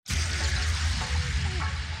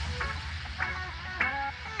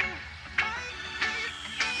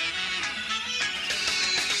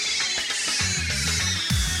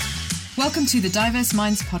Welcome to the Diverse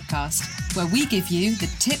Minds podcast, where we give you the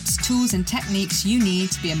tips, tools, and techniques you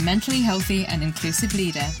need to be a mentally healthy and inclusive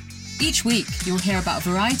leader. Each week, you'll hear about a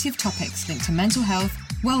variety of topics linked to mental health,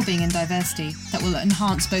 well-being, and diversity that will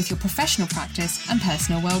enhance both your professional practice and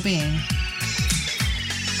personal well-being.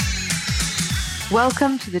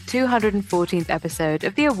 Welcome to the 214th episode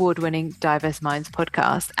of the award-winning Diverse Minds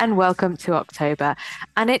podcast, and welcome to October.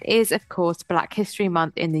 And it is, of course, Black History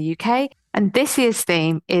Month in the UK, and this year's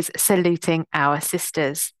theme is Saluting Our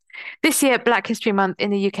Sisters. This year, Black History Month in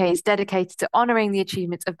the UK is dedicated to honouring the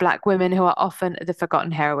achievements of Black women who are often the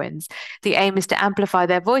forgotten heroines. The aim is to amplify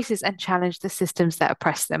their voices and challenge the systems that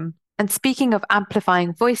oppress them. And speaking of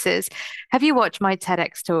amplifying voices, have you watched my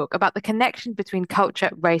TEDx talk about the connection between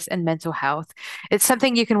culture, race, and mental health? It's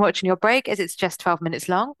something you can watch in your break, as it's just 12 minutes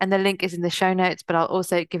long, and the link is in the show notes, but I'll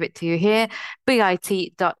also give it to you here,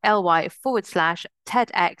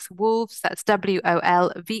 bit.ly/TEDx Wolves, that's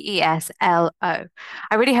WOLVESLO. I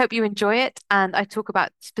really hope you enjoy it, and I talk about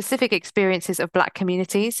specific experiences of Black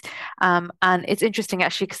communities, and it's interesting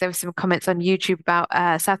actually because there were some comments on YouTube about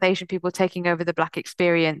South Asian people taking over the Black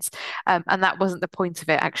experience, and that wasn't the point of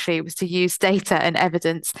it actually. It was to use data and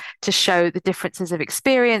evidence to show the differences of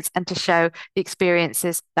experience and to show the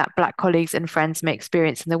experiences that Black colleagues and friends may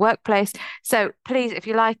experience in the workplace. So please, if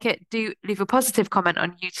you like it, do leave a positive comment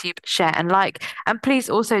on YouTube, share and like. And please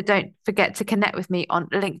also don't forget to connect with me on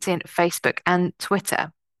LinkedIn, Facebook, and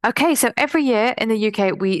Twitter. Okay, so every year in the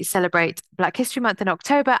UK, we celebrate Black History Month in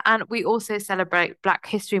October, and we also celebrate Black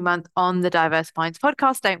History Month on the Diverse Minds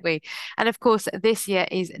podcast, don't we? And of course, this year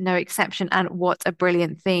is no exception, and what a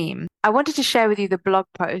brilliant theme. I wanted to share with you the blog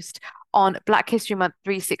post on Black History Month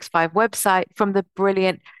 365 website from the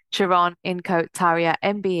brilliant Chiron Inko Taria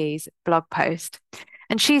MBE's blog post.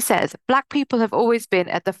 And she says, Black people have always been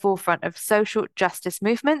at the forefront of social justice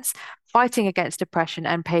movements, fighting against oppression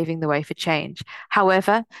and paving the way for change.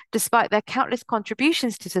 However, despite their countless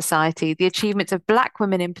contributions to society, the achievements of Black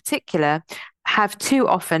women in particular have too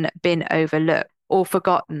often been overlooked or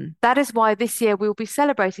forgotten. That is why this year we will be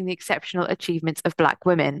celebrating the exceptional achievements of Black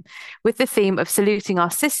women. With the theme of Saluting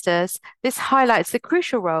Our Sisters, this highlights the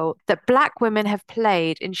crucial role that Black women have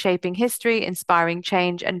played in shaping history, inspiring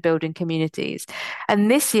change, and building communities.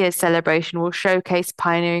 And this year's celebration will showcase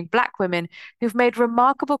pioneering Black women who've made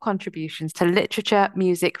remarkable contributions to literature,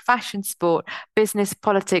 music, fashion, sport, business,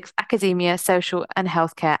 politics, academia, social and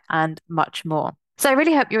healthcare, and much more. So I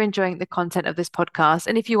really hope you're enjoying the content of this podcast.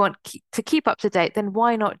 And if you want to keep up to date, then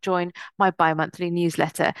why not join my bi-monthly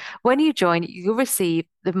newsletter? When you join, you'll receive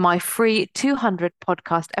my free 200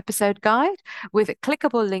 podcast episode guide with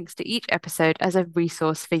clickable links to each episode as a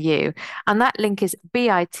resource for you. And that link is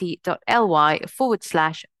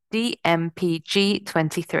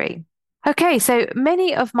bit.ly/DMPG23. Okay, so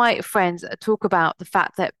many of my friends talk about the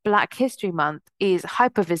fact that Black History Month is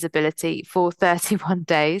hypervisibility for 31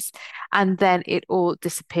 days and then it all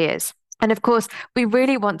disappears. And of course, we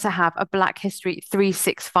really want to have a Black History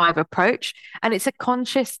 365 approach, and it's a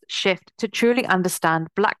conscious shift to truly understand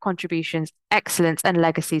Black contributions, excellence, and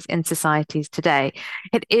legacies in societies today.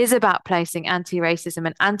 It is about placing anti-racism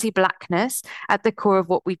and anti-Blackness at the core of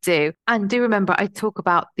what we do. And do remember, I talk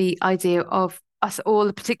about the idea of us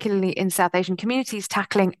all, particularly in South Asian communities,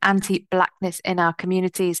 tackling anti-Blackness in our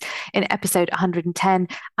communities in episode 110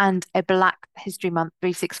 and a Black History Month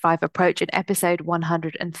 365 approach in episode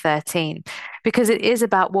 113. Because it is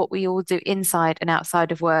about what we all do inside and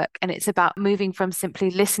outside of work. And it's about moving from simply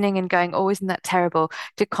listening and going, oh, isn't that terrible,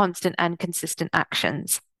 to constant and consistent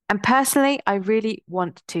actions. And personally, I really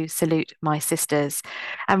want to salute my sisters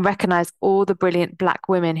and recognize all the brilliant Black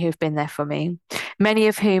women who've been there for me, many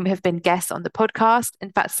of whom have been guests on the podcast.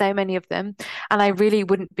 In fact, so many of them. And I really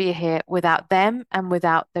wouldn't be here without them and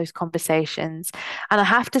without those conversations. And I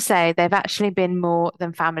have to say, they've actually been more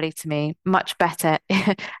than family to me, much better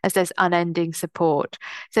as there's unending support.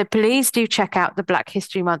 So please do check out the Black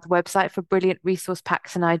History Month website for brilliant resource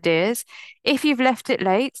packs and ideas. If you've left it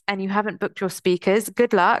late and you haven't booked your speakers,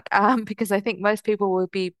 good luck. Because I think most people will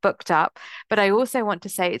be booked up. But I also want to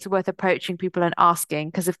say it's worth approaching people and asking,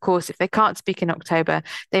 because of course, if they can't speak in October,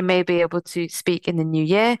 they may be able to speak in the new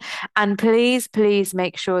year. And please, please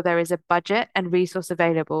make sure there is a budget and resource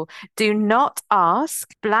available. Do not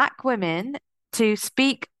ask Black women to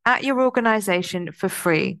speak at your organization for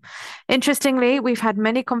free. Interestingly, we've had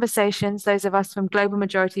many conversations, those of us from global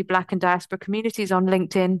majority Black and diaspora communities on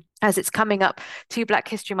LinkedIn, as it's coming up to Black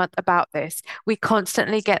History Month, about this. We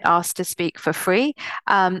constantly get asked to speak for free.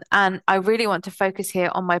 And I really want to focus here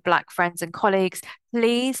on my Black friends and colleagues.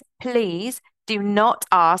 Please, please Do not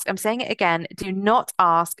ask, I'm saying it again, do not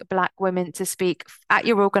ask Black women to speak at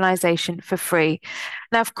your organization for free.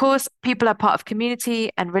 Now, of course, people are part of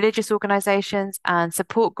community and religious organizations and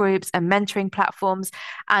support groups and mentoring platforms.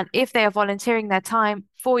 And if they are volunteering their time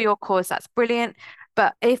for your cause, that's brilliant.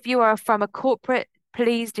 But if you are from a corporate,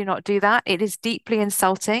 please do not do that. It is deeply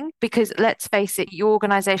insulting because let's face it, your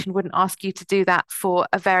organization wouldn't ask you to do that for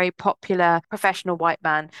a very popular professional white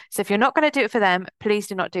man. So if you're not going to do it for them, please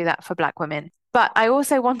do not do that for Black women. But I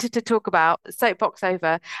also wanted to talk about, soapbox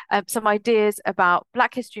over, some ideas about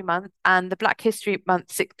Black History Month and the Black History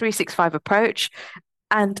Month 365 approach,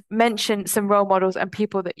 and mention some role models and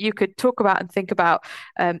people that you could talk about and think about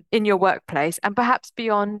in your workplace and perhaps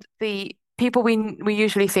beyond the people we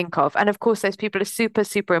usually think of. And of course, those people are super,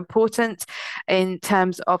 super important in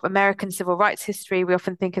terms of American civil rights history. We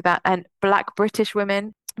often think of that, and Black British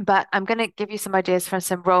women. But I'm going to give you some ideas from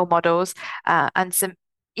some role models and some,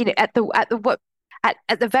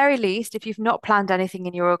 at the very least, if you've not planned anything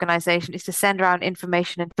in your organization, is to send around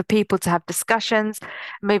information and for people to have discussions,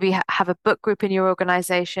 maybe have a book group in your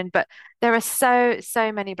organization. But there are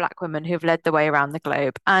so many Black women who've led the way around the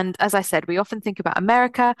globe. And as I said, we often think about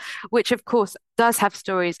America, which of course does have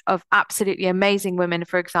stories of absolutely amazing women.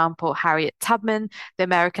 For example, Harriet Tubman, the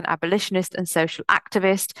American abolitionist and social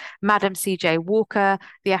activist, Madam C.J. Walker,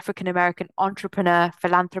 the African American entrepreneur,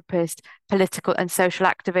 philanthropist, political and social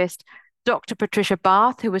activist. Dr. Patricia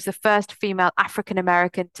Bath, who was the first female African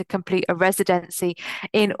American to complete a residency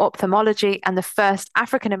in ophthalmology and the first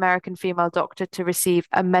African American female doctor to receive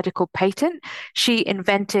a medical patent. She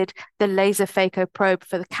invented the laser phaco probe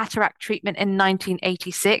for the cataract treatment in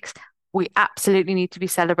 1986. We absolutely need to be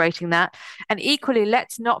celebrating that. And equally,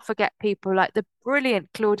 let's not forget people like the brilliant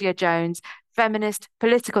Claudia Jones, feminist,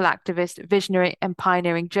 political activist, visionary, and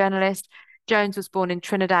pioneering journalist. Jones was born in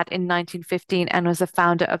Trinidad in 1915 and was a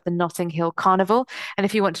founder of the Notting Hill Carnival. And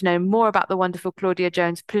if you want to know more about the wonderful Claudia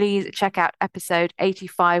Jones, please check out episode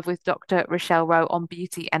 85 with Dr. Rochelle Rowe on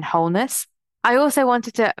beauty and wholeness. I also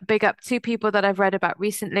wanted to big up two people that I've read about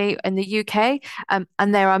recently in the UK,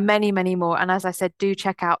 and there are many, many more. And as I said, do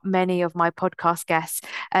check out many of my podcast guests.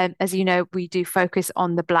 As you know, we do focus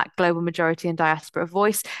on the Black global majority and diaspora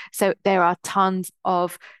voice. So there are tons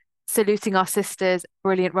of saluting our sisters,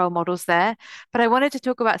 brilliant role models there. But I wanted to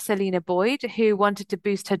talk about Selena Boyd, who wanted to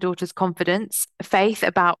boost her daughter's confidence, faith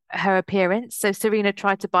about her appearance. So Serena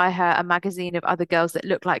tried to buy her a magazine of other girls that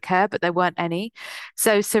looked like her, but there weren't any.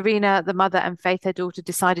 So Serena, the mother, and Faith, her daughter,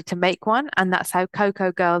 decided to make one. And that's how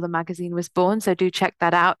Coco Girl, the magazine, was born. So do check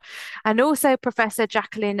that out. And also, Professor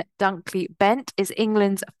Jacqueline Dunkley Bent is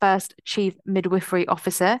England's first chief midwifery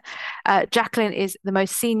officer. Jacqueline is the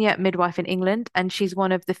most senior midwife in England, and she's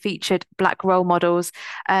one of the featured Black role models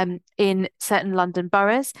in certain London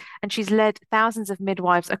boroughs. And she's led thousands of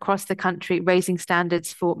midwives across the country, raising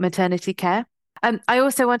standards for maternity care. I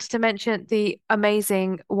also wanted to mention the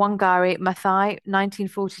amazing Wangari Maathai,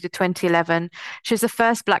 1940 to 2011. She was the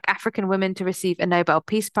first Black African woman to receive a Nobel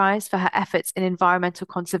Peace Prize for her efforts in environmental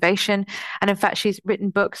conservation. And in fact, she's written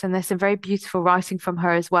books, and there's some very beautiful writing from her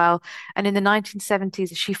as well. And in the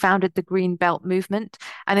 1970s, she founded the Green Belt Movement,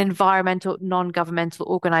 an environmental non-governmental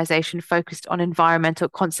organization focused on environmental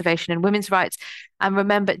conservation and women's rights. And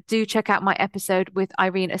remember, do check out my episode with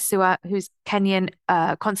Irene Asua, who's Kenyan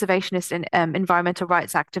conservationist and environmental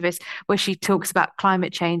rights activist, where she talks about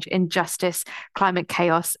climate change, injustice, climate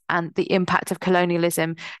chaos, and the impact of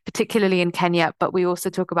colonialism, particularly in Kenya. But we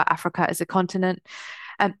also talk about Africa as a continent.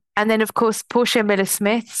 And then, of course, Portia Miller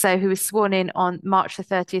Smith, who was sworn in on March the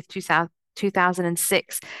 30th,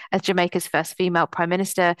 2006 as Jamaica's first female prime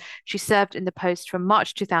minister. She served in the post from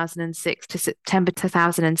March 2006 to September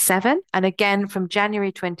 2007, and again from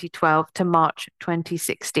January 2012 to March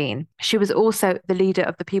 2016. She was also the leader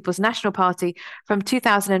of the People's National Party from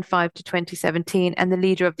 2005 to 2017, and the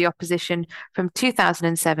leader of the opposition from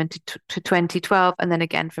 2007 to 2012, and then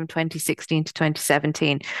again from 2016 to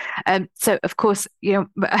 2017. So, of course,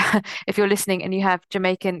 if you're listening and you have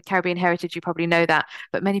Jamaican Caribbean heritage, you probably know that,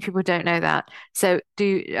 but many people don't know that. So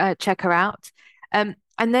do check her out. And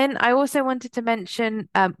then I also wanted to mention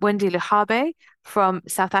Wendy Luhabe from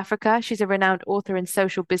South Africa. She's a renowned author and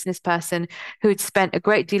social business person who had spent a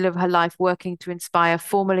great deal of her life working to inspire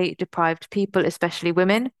formerly deprived people, especially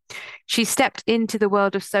women. She stepped into the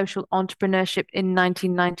world of social entrepreneurship in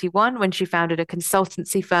 1991 when she founded a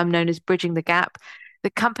consultancy firm known as Bridging the Gap. The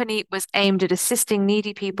company was aimed at assisting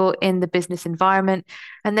needy people in the business environment.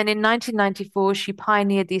 And then in 1994, she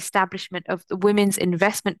pioneered the establishment of the Women's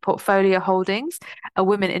Investment Portfolio Holdings, a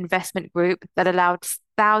women investment group that allowed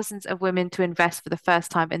thousands of women to invest for the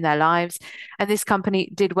first time in their lives. And this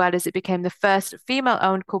company did well as it became the first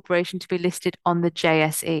female-owned corporation to be listed on the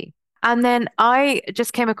JSE. And then I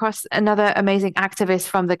just came across another amazing activist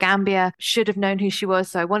from the Gambia. Should have known who she was,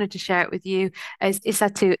 so I wanted to share it with you. Is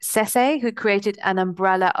Isatu Sese, who created an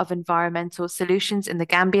umbrella of environmental solutions in the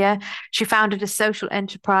Gambia. She founded a social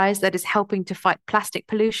enterprise that is helping to fight plastic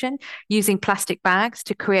pollution using plastic bags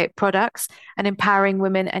to create products and empowering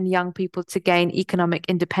women and young people to gain economic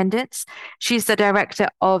independence. She's the director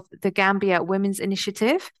of the Gambia Women's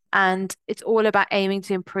Initiative, and it's all about aiming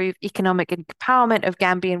to improve economic empowerment of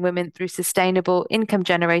Gambian women through sustainable income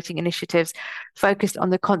generating initiatives focused on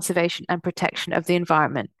the conservation and protection of the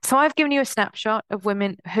environment. So I've given you a snapshot of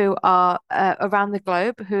women who are around the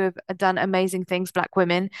globe who have done amazing things, Black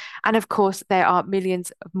women. And of course, there are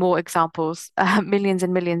millions more examples, millions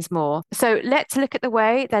and millions more. So let's look at the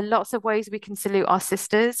way. There are lots of ways we can salute our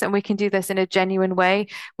sisters, and we can do this in a genuine way,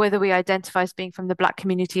 whether we identify as being from the Black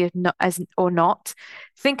community or not.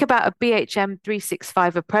 Think about a BHM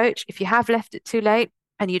 365 approach. If you have left it too late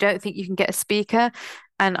and you don't think you can get a speaker,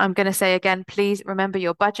 and I'm going to say again, please remember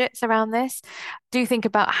your budgets around this. Do think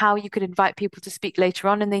about how you could invite people to speak later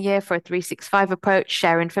on in the year for a 365 approach,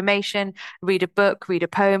 share information, read a book, read a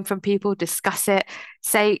poem from people, discuss it,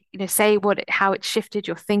 say how it shifted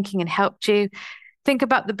your thinking and helped you. Think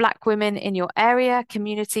about the Black women in your area,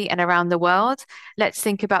 community, and around the world. Let's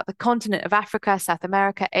think about the continent of Africa, South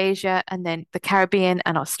America, Asia, and then the Caribbean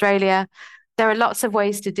and Australia. There are lots of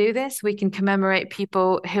ways to do this. We can commemorate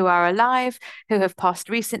people who are alive, who have passed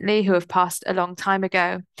recently, who have passed a long time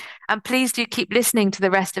ago. And please do keep listening to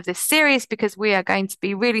the rest of this series, because we are going to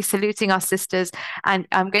be really saluting our sisters. And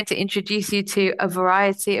I'm going to introduce you to a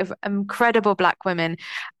variety of incredible Black women,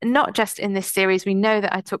 not just in this series. We know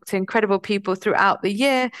that I talk to incredible people throughout the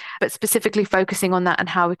year, but specifically focusing on that and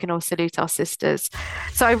how we can all salute our sisters.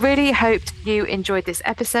 So I really hoped you enjoyed this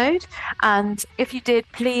episode. And if you did,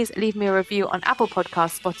 please leave me a review on Apple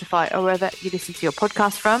Podcasts, Spotify, or wherever you listen to your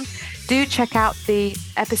podcast from. Do check out the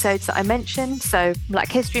episodes that I mentioned. So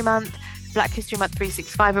Black History Month, Black History Month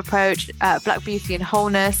 365 approach, Black Beauty and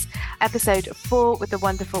Wholeness, episode 4 with the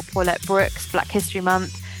wonderful Paulette Brooks, Black History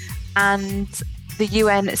Month, and the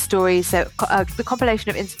UN stories, so the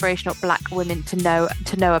compilation of inspirational Black women to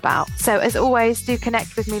know about. So as always, do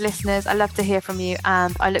connect with me, listeners. I love to hear from you,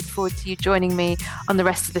 and I look forward to you joining me on the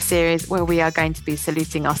rest of the series, where we are going to be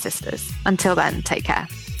saluting our sisters. Until then, take care.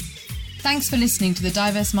 Thanks for listening to the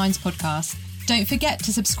Diverse Minds podcast. Don't forget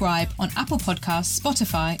to subscribe on Apple Podcasts,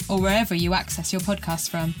 Spotify, or wherever you access your podcasts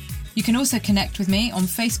from. You can also connect with me on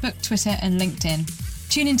Facebook, Twitter, and LinkedIn.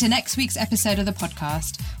 Tune into next week's episode of the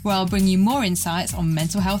podcast, where I'll bring you more insights on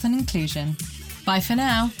mental health and inclusion. Bye for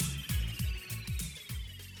now.